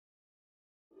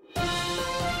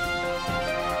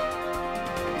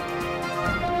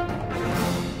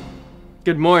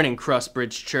Good morning,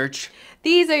 Crossbridge Church.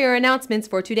 These are your announcements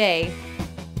for today.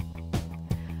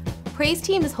 Praise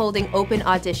Team is holding open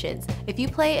auditions. If you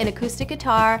play an acoustic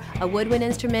guitar, a woodwind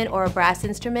instrument, or a brass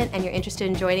instrument and you're interested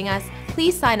in joining us,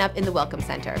 please sign up in the Welcome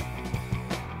Center.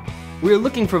 We are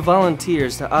looking for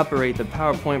volunteers to operate the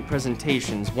PowerPoint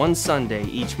presentations one Sunday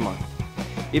each month.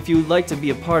 If you would like to be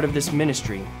a part of this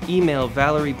ministry, email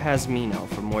Valerie Pazmino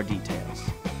for more details.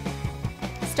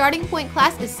 Starting Point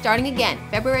class is starting again,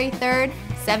 February 3rd,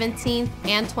 17th,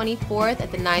 and 24th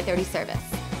at the 9:30 service.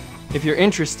 If you're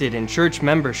interested in church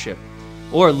membership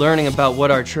or learning about what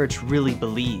our church really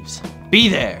believes, be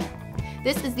there.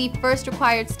 This is the first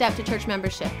required step to church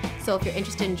membership. So if you're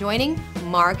interested in joining,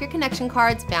 mark your connection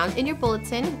cards found in your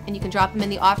bulletin, and you can drop them in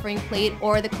the offering plate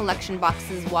or the collection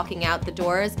boxes walking out the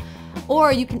doors,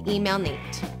 or you can email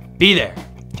Nate. Be there.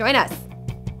 Join us.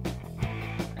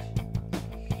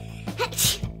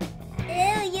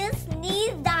 Ew, you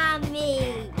sneezed on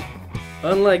me.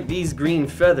 Unlike these green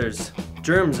feathers,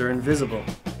 germs are invisible.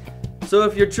 So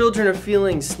if your children are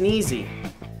feeling sneezy,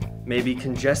 maybe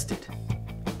congested,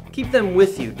 keep them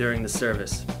with you during the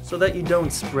service so that you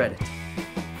don't spread it.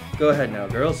 Go ahead now,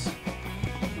 girls.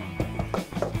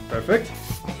 Perfect.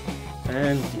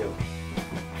 And you.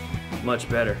 Much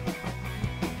better.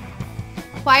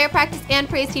 Choir practice and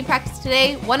praise team practice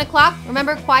today, 1 o'clock.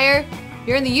 Remember, choir,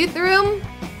 you're in the youth room.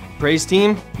 Praise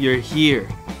team, you're here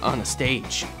on the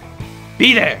stage.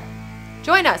 Be there.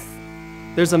 Join us.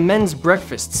 There's a men's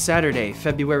breakfast Saturday,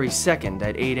 February 2nd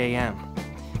at 8 a.m.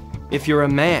 If you're a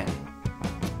man,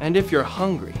 and if you're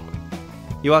hungry,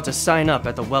 you ought to sign up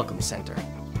at the Welcome Center.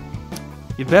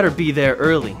 You better be there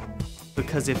early,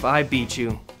 because if I beat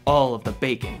you, all of the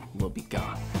bacon will be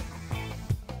gone.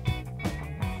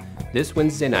 This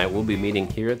Wednesday night, we'll be meeting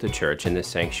here at the church in the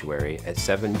sanctuary at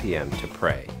 7 p.m. to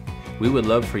pray. We would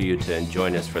love for you to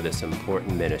join us for this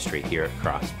important ministry here at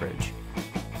Crossbridge.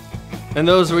 And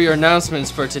those were your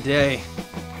announcements for today.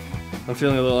 I'm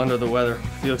feeling a little under the weather,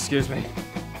 if you'll excuse me.